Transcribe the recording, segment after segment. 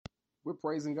We're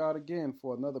praising God again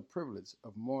for another privilege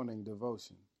of morning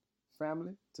devotion.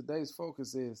 Family, today's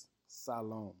focus is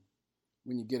Siloam.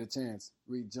 When you get a chance,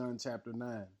 read John chapter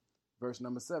 9. Verse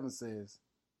number 7 says,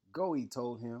 "Go," he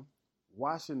told him,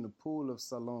 "wash in the pool of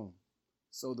Siloam."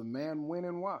 So the man went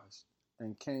and washed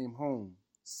and came home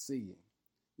seeing.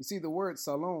 You see, the word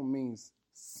Siloam means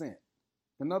sent.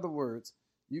 In other words,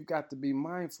 you've got to be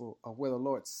mindful of where the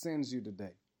Lord sends you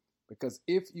today. Because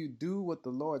if you do what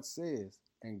the Lord says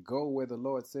and go where the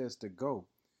Lord says to go,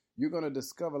 you're going to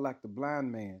discover, like the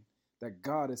blind man, that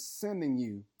God is sending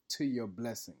you to your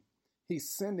blessing. He's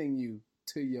sending you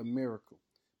to your miracle.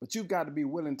 But you've got to be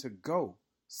willing to go,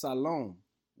 Siloam,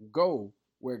 go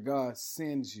where God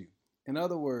sends you. In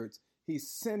other words, He's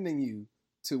sending you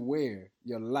to where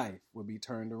your life will be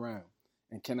turned around.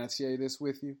 And can I share this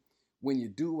with you? When you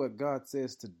do what God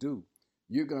says to do,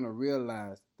 you're going to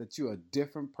realize that you're a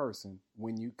different person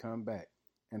when you come back.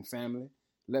 And family,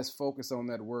 let's focus on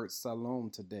that word Siloam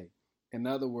today. In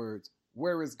other words,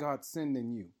 where is God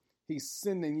sending you? He's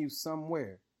sending you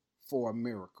somewhere for a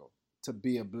miracle, to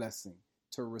be a blessing,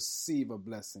 to receive a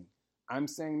blessing. I'm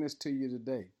saying this to you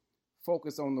today.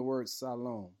 Focus on the word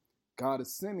Siloam. God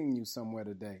is sending you somewhere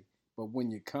today, but when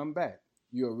you come back,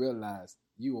 you'll realize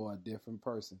you are a different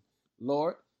person.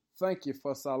 Lord, thank you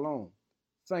for Siloam.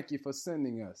 Thank you for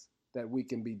sending us that we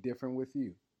can be different with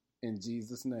you. In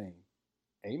Jesus' name,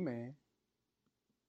 amen.